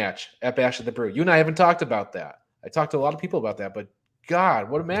cage match at Bash of the Brew. You and I haven't talked about that. I talked to a lot of people about that, but God,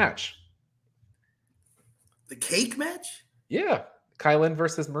 what a match! The cake match? Yeah, Kylan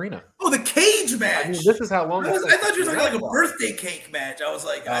versus Marina. Oh, the cage match! I mean, this is how long. I thought you were talking like a birthday cake match. I was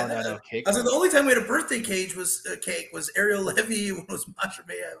like, no, cake. I was like, the only time we had a birthday cake was Ariel Levy when it was Masha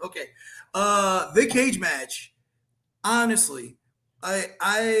Mayhem. Okay, the cage match. Honestly,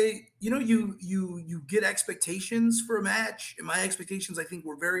 you get expectations for a match, and my expectations, I think,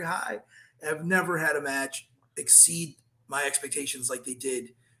 were very high. I've never had a match exceed my expectations like they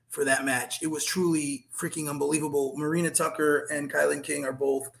did for that match. It was truly freaking unbelievable. Marina Tucker and Kylan King are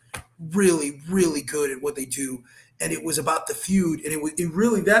both really, really good at what they do, and it was about the feud, and it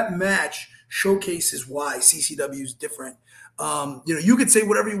really, that match showcases why CCW is different. You could say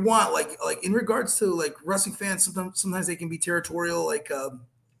whatever you want, like in regards to like wrestling fans. Sometimes they can be territorial,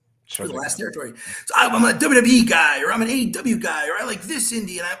 for the last territory. So I'm a WWE guy, or I'm an AEW guy, or I like this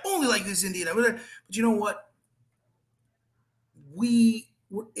indie, and I only like this indie. But you know what? We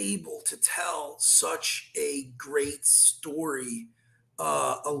were able to tell such a great story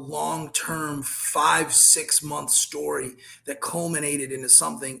a long-term 5-6 month story that culminated into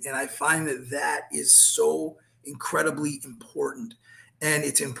something. And I find that is so incredibly important. And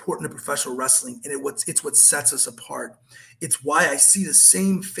it's important to professional wrestling. And it's what sets us apart. It's why I see the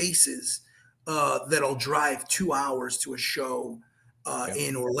same faces that'll drive 2 hours to a show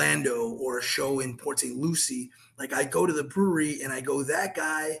in Orlando or a show in Port St. Lucie. Like I go to the brewery and I go, that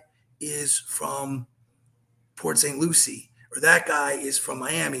guy is from Port St. Lucie, or that guy is from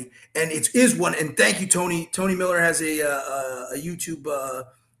Miami. And it is one. And thank you, Tony. Tony Miller has a YouTube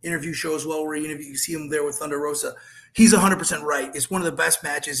interview show as well, where you see him there with Thunder Rosa. He's 100% right. It's one of the best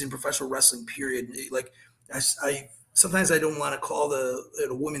matches in professional wrestling, period. Like I sometimes I don't want to call a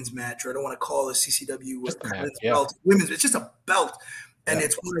women's match, or I don't want to call the CCW belt women's. It's just a belt. And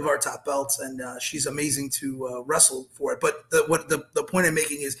it's one of our top belts, and she's amazing to wrestle for it. But the point I'm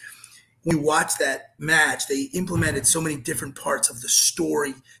making is, when you watch that match, they implemented so many different parts of the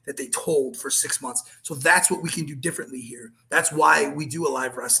story that they told for 6 months. So that's what we can do differently here. That's why we do a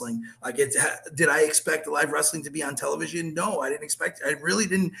live wrestling. Like, did I expect the live wrestling to be on television? No, I didn't expect. I really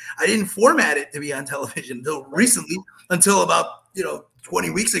didn't. I didn't format it to be on television until recently, until about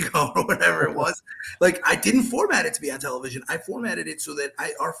 20 weeks ago or whatever it was. Like, I didn't format it to be on television. I formatted it so that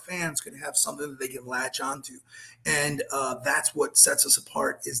our fans could have something that they can latch onto. And that's what sets us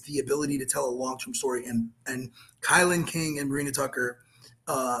apart, is the ability to tell a long-term story. And Kylan King and Marina Tucker,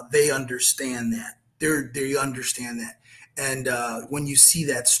 they understand that. They understand that. And when you see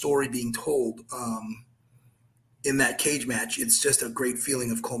that story being told in that cage match, it's just a great feeling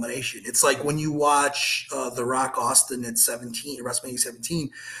of culmination. It's like when you watch The Rock Austin at WrestleMania 17,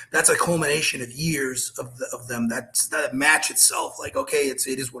 that's a culmination of years of them. That's that match itself. Like, okay, it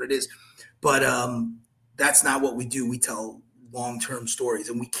is what it is. But that's not what we do. We tell long-term stories,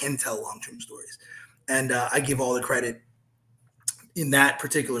 and we can tell long-term stories. And I give all the credit in that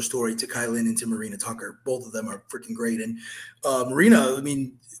particular story to Kylan and to Marina Tucker. Both of them are freaking great. And Marina, I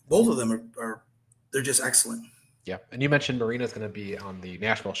mean, both of them are they're just excellent. Yeah, and you mentioned Marina's going to be on the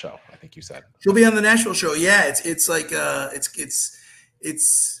Nashville show. I think you said she'll be on the Nashville show. Yeah, it's like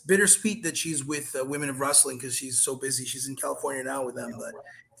it's bittersweet that she's with Women of Wrestling, because she's so busy. She's in California now with them, but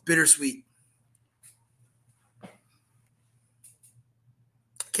it's bittersweet.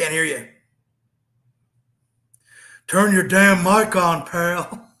 Can't hear you. Turn your damn mic on,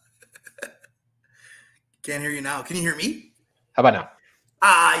 pal. Can't hear you now. Can you hear me? How about now?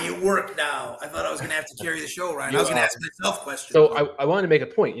 You work now. I thought I was going to have to carry the show, Ryan. I was going to ask myself questions. So I wanted to make a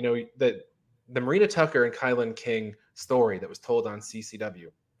point, that the Marina Tucker and Kylan King story that was told on CCW,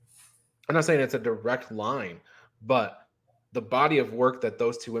 I'm not saying it's a direct line, but the body of work that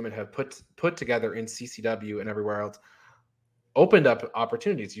those two women have put together in CCW and everywhere else opened up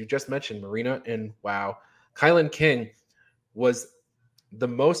opportunities. You just mentioned Marina, and wow, Kylan King was the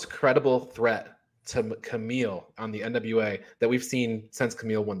most credible threat to Camille on the NWA that we've seen since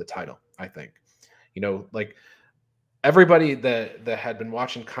Camille won the title. I think, like everybody that had been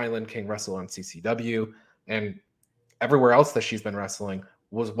watching Kylan King wrestle on CCW and everywhere else that she's been wrestling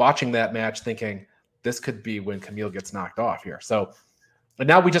was watching that match thinking this could be when Camille gets knocked off here. So, and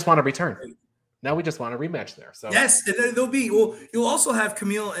now we just want to return. Now we just want a rematch there. So yes, there'll be. Well, you'll also have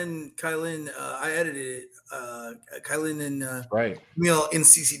Camille and Kylan. I edited it. Kylan and right. Camille in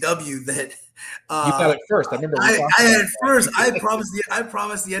CCW. That you got it first. I remember. I had it first. I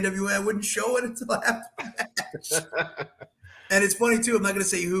promised the NWA I wouldn't show it until after the match. And it's funny too. I'm not going to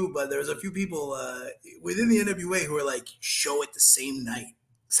say who, but there's a few people within the NWA who are like, show it the same night.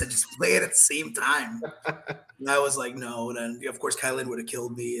 Said just play it at the same time. And I was like, no. And of course, Kylan would have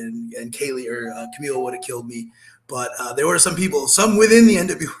killed me, and Kaylee or Camille would have killed me. But there were some people, some within the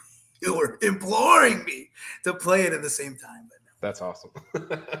NWA, who were imploring me to play it at the same time. But no. That's awesome.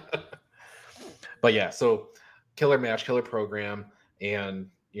 But yeah, so killer match, killer program, and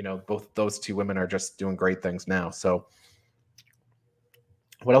both those two women are just doing great things now. So,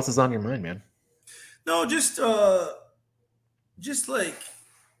 what else is on your mind, man? No, just like.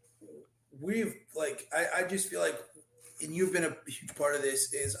 I just feel like, and you've been a huge part of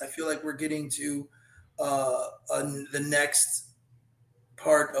this, is I feel like we're getting to the next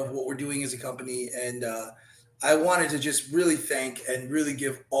part of what we're doing as a company. And I wanted to just really thank and really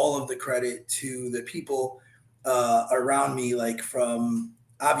give all of the credit to the people around me, like from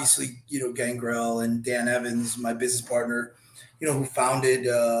obviously, Gangrel and Dan Evans, my business partner, who founded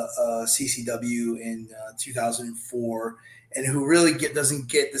CCW in 2004. And who really doesn't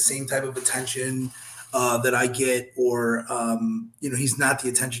get the same type of attention that I get, or he's not the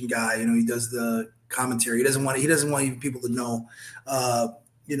attention guy. He does the commentary. He doesn't want even people to know. The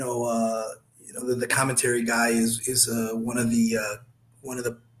commentary guy is one of the one of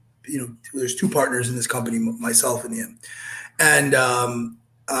the, there's two partners in this company, myself and him, and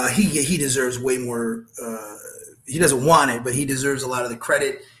he deserves way more. He doesn't want it, but he deserves a lot of the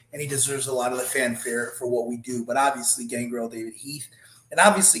credit, and he deserves a lot of the fanfare for what we do. But obviously, Gangrel, David Heath, and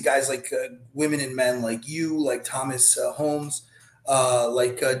obviously guys like women and men like you, like Thomas Holmes,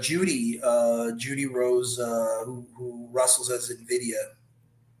 like Judy Rose, who wrestles as NVIDIA.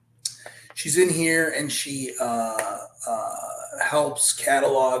 She's in here and she helps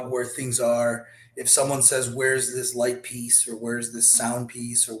catalog where things are. If someone says, "Where's this light piece?" or "Where's this sound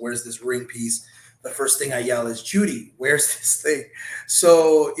piece?" or "Where's this ring piece?" the first thing I yell is, "Judy, where's this thing?"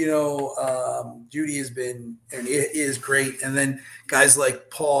 So, Judy has been and it is great. And then guys like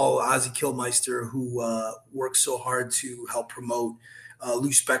Paul Ozzy Killmeister, who works so hard to help promote Lou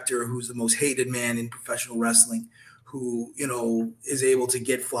Spector, who's the most hated man in professional wrestling, who, is able to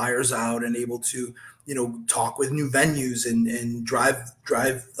get flyers out and able to, talk with new venues and drive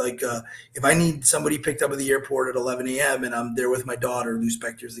like if I need somebody picked up at the airport at 11 a.m. and I'm there with my daughter, Lou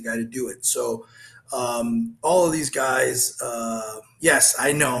Spector's the guy to do it. So all of these guys, yes,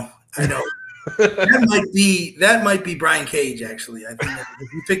 I know. that might be Brian Cage, actually. I think that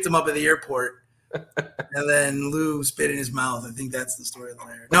if you picked him up at the airport and then Lou spit in his mouth, I think that's the story of the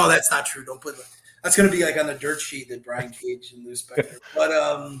layer. No, that's not true. Don't put that. That's going to be like on the dirt sheet that Brian Cage and Lou Spector. But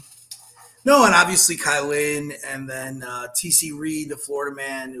no, and obviously Kyle Lynn, and then TC Reed, the Florida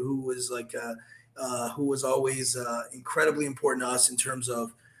man, who was who was always incredibly important to us in terms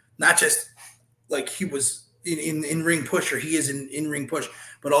of not just like he was in ring pusher, he is in ring push,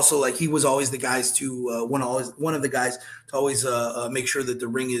 but also like he was always the guys to one of the guys to always make sure that the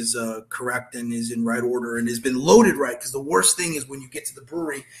ring is correct and is in right order and has been loaded right. Because the worst thing is when you get to the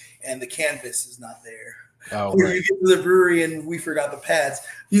brewery and the canvas is not there. Oh, or right. you get to the brewery and we forgot the pads.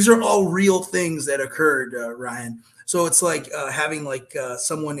 These are all real things that occurred, Ryan. So it's like having like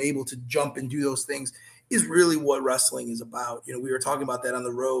someone able to jump and do those things is really what wrestling is about. We were talking about that on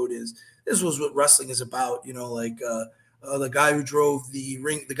the road. This was what wrestling is about. The guy who drove the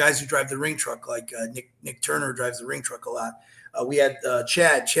guys who drive the ring truck, like Nick Turner drives the ring truck a lot. We had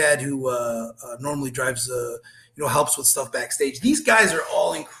Chad, who normally drives helps with stuff backstage. These guys are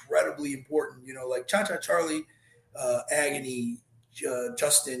all incredibly important. Like Cha-Cha Charlie, Agony,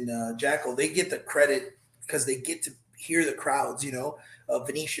 Justin, Jackal. They get the credit because they get to hear the crowds.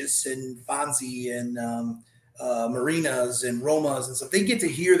 Venetius and Fonzie and Marinas and Romas and stuff. They get to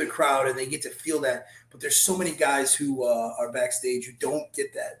hear the crowd and they get to feel that. But there's so many guys who are backstage who don't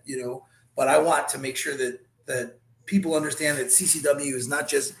get that. But I want to make sure that people understand that CCW is not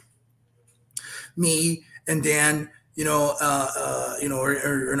just me and Dan,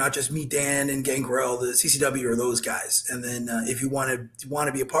 or not just me, Dan, and Gangrel. The CCW are those guys. And then if you want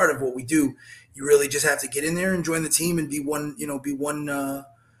to be a part of what we do, you really just have to get in there and join the team and be one of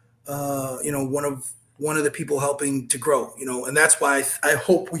the people helping to grow. And that's why I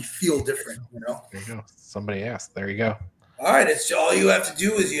hope we feel different. There you go. Somebody asked. There you go. All right, it's all you have to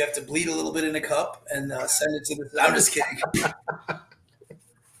do is you have to bleed a little bit in a cup and send it to the. I'm just kidding.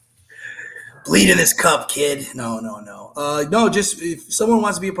 Bleed in this cup, kid. No. No, just if someone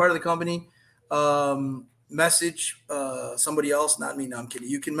wants to be a part of the company, message somebody else, not me. No, I'm kidding.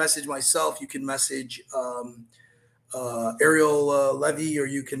 You can message myself. You can message Ariel Levy, or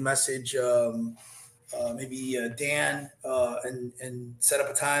you can message maybe Dan and set up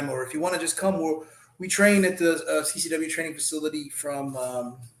a time. Or if you want to just come, we train at the CCW training facility from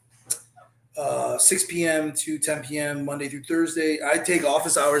 6 p.m. to 10 p.m. Monday through Thursday. I take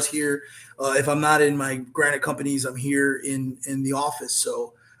office hours here. If I'm not in my granite companies, I'm here in the office.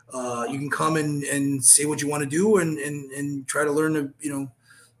 So you can come and say what you want to do and try to learn to,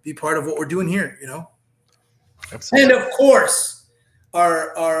 be part of what we're doing here, Absolutely. And of course,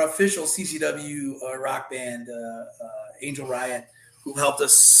 our official CCW rock band, Angel Riot, who helped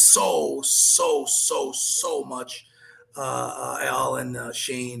us so much, Al and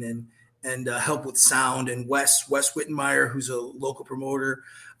Shane and help with sound, and Wes Wittenmeyer, who's a local promoter.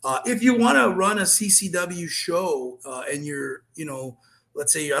 If you want to run a CCW show and you're,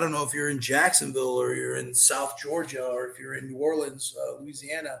 let's say, I don't know if you're in Jacksonville or you're in South Georgia or if you're in New Orleans,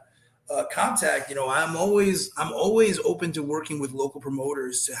 Louisiana, contact. I'm always open to working with local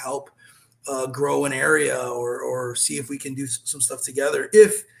promoters to help grow an area or see if we can do some stuff together.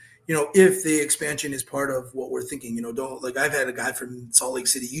 If the expansion is part of what we're thinking, don't like I've had a guy from Salt Lake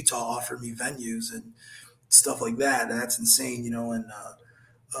City, Utah offer me venues and stuff like that. That's insane,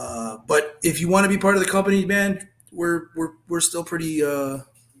 but if you want to be part of the company, man, we're still pretty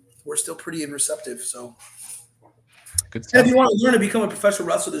receptive. So Good stuff. And if you want to learn to become a professional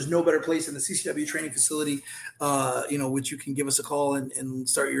wrestler, there's no better place than the CCW training facility, which you can give us a call and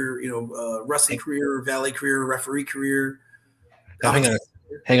start your, wrestling career, valet career, referee career. Now,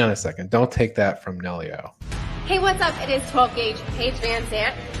 hang on a second. Don't take that from Nelio. Hey, what's up? It is 12 Gauge Paige Van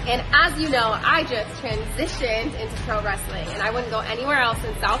Zant. And as you know, I just transitioned into pro wrestling. And I wouldn't go anywhere else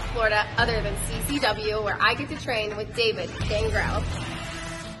in South Florida other than CCW, where I get to train with David Gangrel.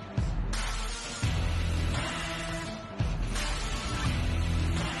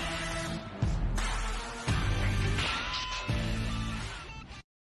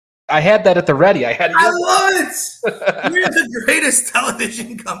 I had that at the ready. I love it. You're the greatest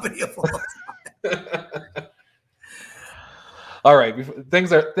television company of all time. All right,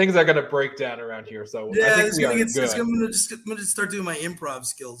 things are going to break down around here. So yeah, I think I'm going to start doing my improv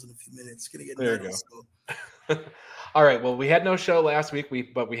skills in a few minutes. It's going to get there. Nice, you go. So. All right. Well, we had no show last week,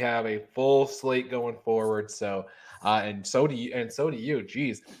 but we have a full slate going forward. So, and so do you.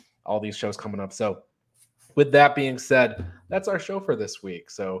 Geez, all these shows coming up. So, with that being said, that's our show for this week.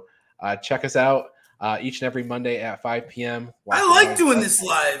 So, check us out each and every Monday at 5 p.m. I like doing this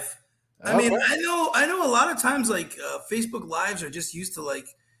live. I mean, I know a lot of times like Facebook Lives are just used to like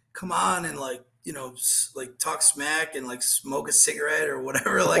come on and like, like talk smack and like smoke a cigarette or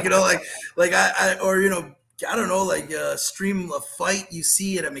whatever. Like, I don't know, like stream a fight you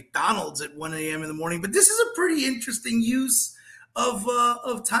see at a McDonald's at 1 a.m. in the morning. But this is a pretty interesting use of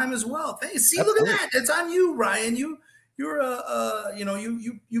time as well. See, Absolutely. Look at that. It's on you, Ryan. You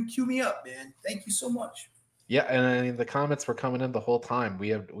cue me up, man. Thank you so much. Yeah, and I mean, the comments were coming in the whole time. We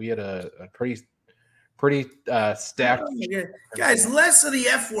had a pretty stacked. Guys, less of the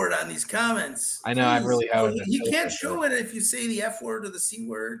F word on these comments. I know. I'm really having. You can't show it if you say the F word or the C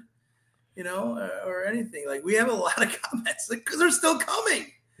word, or anything. Like we have a lot of comments because they're still coming.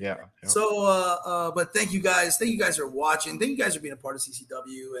 Yeah. So, but thank you guys. Thank you guys for watching. Thank you guys for being a part of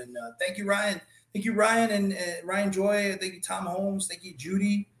CCW, and thank you, Ryan. Thank you, Ryan and Ryan Joy. Thank you, Tom Holmes. Thank you,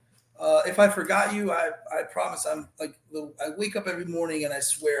 Judy. If I forgot you, I promise I'm like, I wake up every morning and I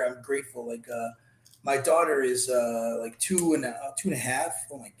swear I'm grateful. Like my daughter is like 2.5.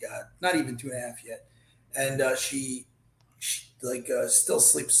 Oh my God, not even 2.5 yet. And she still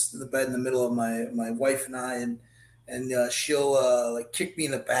sleeps in the bed in the middle of my wife and I, and she'll like kick me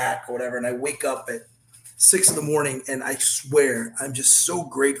in the back or whatever. And I wake up at 6 a.m. and I swear I'm just so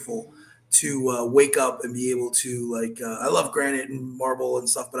grateful to wake up and be able to I love granite and marble and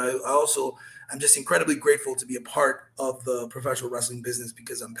stuff, but I'm just incredibly grateful to be a part of the professional wrestling business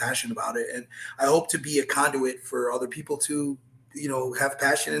because I'm passionate about it. And I hope to be a conduit for other people to, have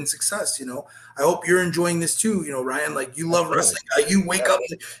passion and success. I hope you're enjoying this too. Ryan, like you love wrestling. You wake up,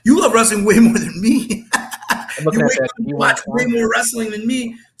 you love wrestling way more than me. You wake up and watch way more wrestling than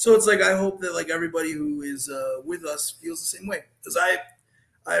me. So it's like, I hope that like everybody who is with us feels the same way because I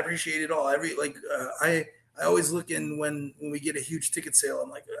appreciate it all. I always look in when we get a huge ticket sale. I'm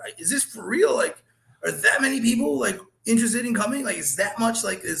like, is this for real? Like, are that many people like interested in coming? Like, is that much?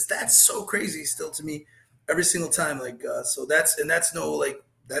 Like, is that so crazy still to me every single time? Like, so that's no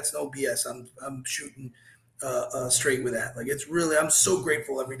BS. I'm shooting straight with that. Like, it's really, I'm so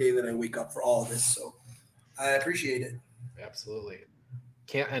grateful every day that I wake up for all of this. So I appreciate it. Absolutely.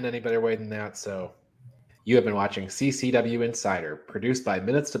 Can't end any better way than that. So. You have been watching CCW Insider, produced by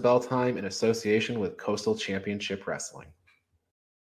Minutes to Bell Time in association with Coastal Championship Wrestling.